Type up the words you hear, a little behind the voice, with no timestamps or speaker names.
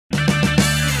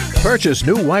Purchase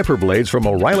new wiper blades from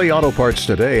O'Reilly Auto Parts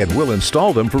today and we'll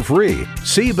install them for free.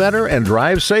 See better and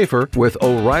drive safer with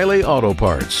O'Reilly Auto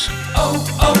Parts.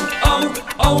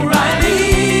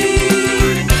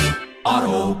 O'Reilly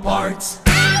Auto Parts.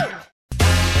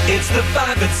 It's the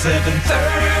 5 at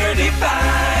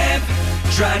 7:35.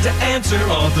 Trying to answer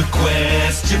all the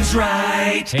questions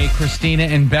right. Hey, Christina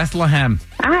in Bethlehem.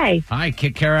 Hi. Hi,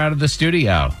 kick Kara out of the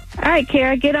studio. All right,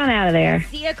 Kara, get on out of there.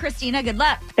 See ya, Christina. Good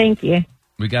luck. Thank you.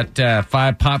 We got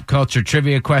 5 pop culture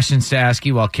trivia questions to ask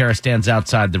you while Kara stands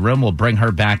outside the room. We'll bring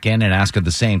her back in and ask her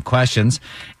the same questions.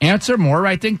 Answer more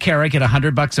right than Kara, get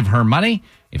 $100 of her money.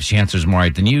 If she answers more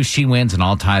right than you, she wins and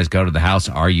all ties go to the house.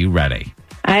 Are you ready?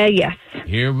 Yes.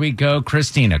 Here we go,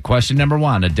 Christina. Question number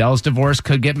 1. Adele's divorce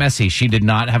could get messy. She did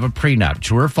not have a prenup.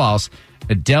 True or false?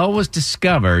 Adele was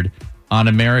discovered on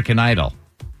American Idol.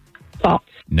 False.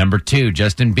 Number 2,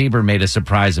 Justin Bieber made a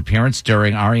surprise appearance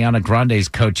during Ariana Grande's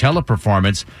Coachella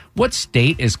performance. What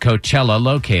state is Coachella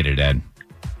located in?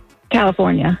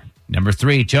 California. Number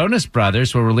 3, Jonas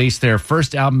Brothers will release their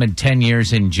first album in 10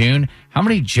 years in June. How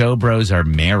many Joe Bros are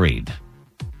married?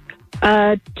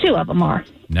 2 of them are.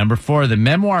 Number 4, the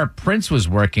memoir Prince was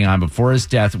working on before his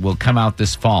death will come out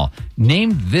this fall.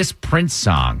 Name this Prince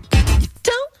song.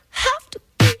 Don't have to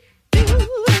be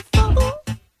beautiful.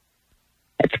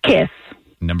 It's Kiss.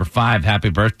 Number 5, happy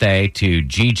birthday to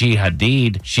Gigi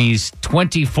Hadid. She's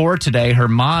 24 today. Her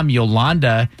mom,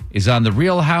 Yolanda, is on The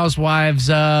Real Housewives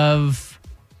of...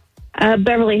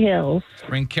 Beverly Hills.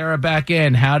 Bring Kara back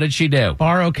in. How did she do?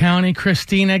 Barrow County,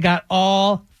 Christina got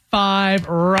all 5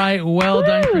 right. Well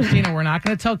done, Christina. We're not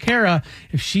going to tell Kara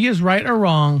if she is right or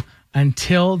wrong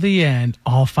until the end.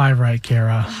 All 5 right,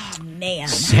 Kara. Oh, man.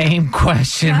 Same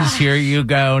questions. Here you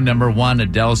go. Number 1,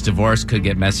 Adele's divorce could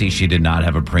get messy. She did not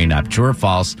have a prenup. True or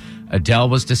false? Adele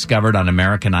was discovered on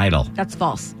American Idol. That's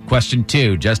false. Question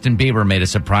 2, Justin Bieber made a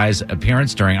surprise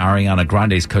appearance during Ariana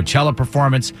Grande's Coachella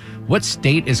performance. What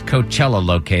state is Coachella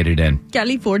located in?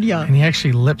 California. And he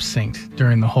actually lip synced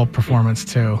during the whole performance,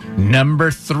 too.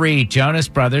 Number 3, Jonas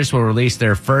Brothers will release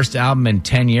their first album in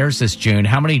 10 years this June.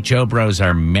 How many Joe Bros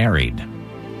are married?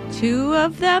 2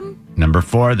 of them? Number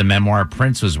 4, the memoir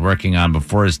Prince was working on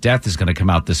before his death is going to come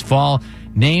out this fall.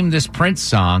 Name this Prince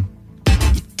song.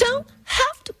 Don't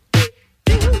have to be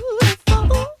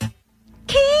beautiful.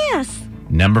 Kiss.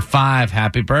 Number 5,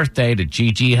 happy birthday to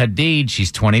Gigi Hadid.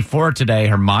 She's 24 today.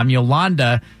 Her mom,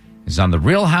 Yolanda, is on The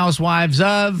Real Housewives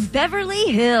of...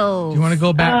 Beverly Hills. Do you want to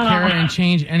go back, Kara, and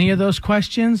change any of those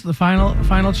questions? The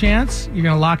final chance? You're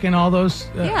going to lock in all those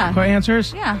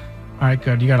answers? Yeah. All right,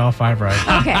 good. You got all 5 right.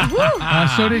 Okay.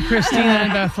 So did Christina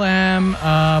in Bethlehem.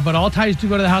 But all ties do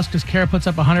go to the house because Kara puts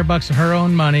up $100 of her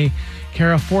own money.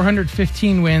 Kara,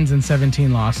 415 wins and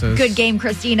 17 losses. Good game,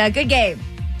 Christina. Good game.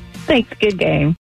 Thanks. Good game.